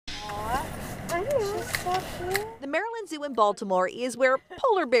The Maryland Zoo in Baltimore is where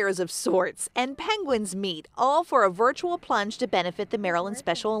polar bears of sorts and penguins meet, all for a virtual plunge to benefit the Maryland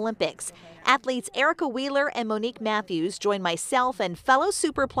Special Olympics. Athletes Erica Wheeler and Monique Matthews join myself and fellow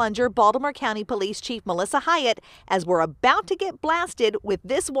super plunger Baltimore County Police Chief Melissa Hyatt as we're about to get blasted with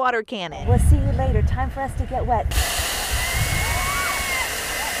this water cannon. We'll see you later. Time for us to get wet.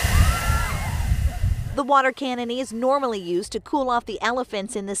 The water cannon is normally used to cool off the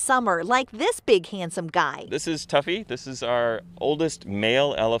elephants in the summer, like this big handsome guy. This is Tuffy. This is our oldest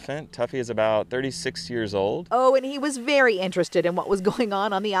male elephant. Tuffy is about 36 years old. Oh, and he was very interested in what was going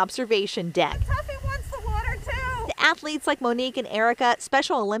on the observation deck. Tuffy wants the water too. To athletes like Monique and Erica,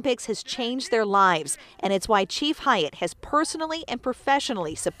 Special Olympics has changed their lives, and it's why Chief Hyatt has personally and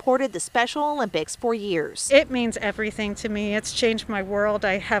professionally supported the Special Olympics for years. It means everything to me. It's changed my world.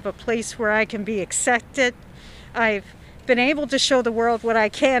 I have a place where I can be accepted. I've been able to show the world what I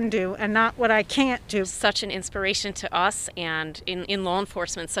can do and not what I can't do. Such an inspiration to us, and in law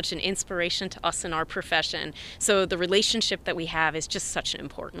enforcement, such an inspiration to us in our profession. So the relationship that we have is just such an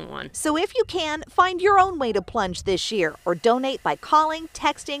important one. So if you can, find your own way to plunge this year or donate by calling,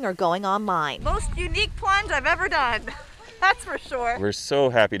 texting, or going online. Most unique plunge I've ever done. That's for sure. We're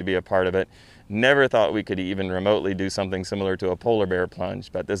so happy to be a part of it. Never thought we could even remotely do something similar to a polar bear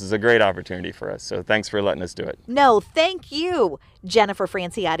plunge, but this is a great opportunity for us, so thanks for letting us do it. No, thank you. Jennifer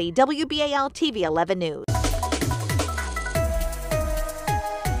Franciotti, WBAL-TV 11 News.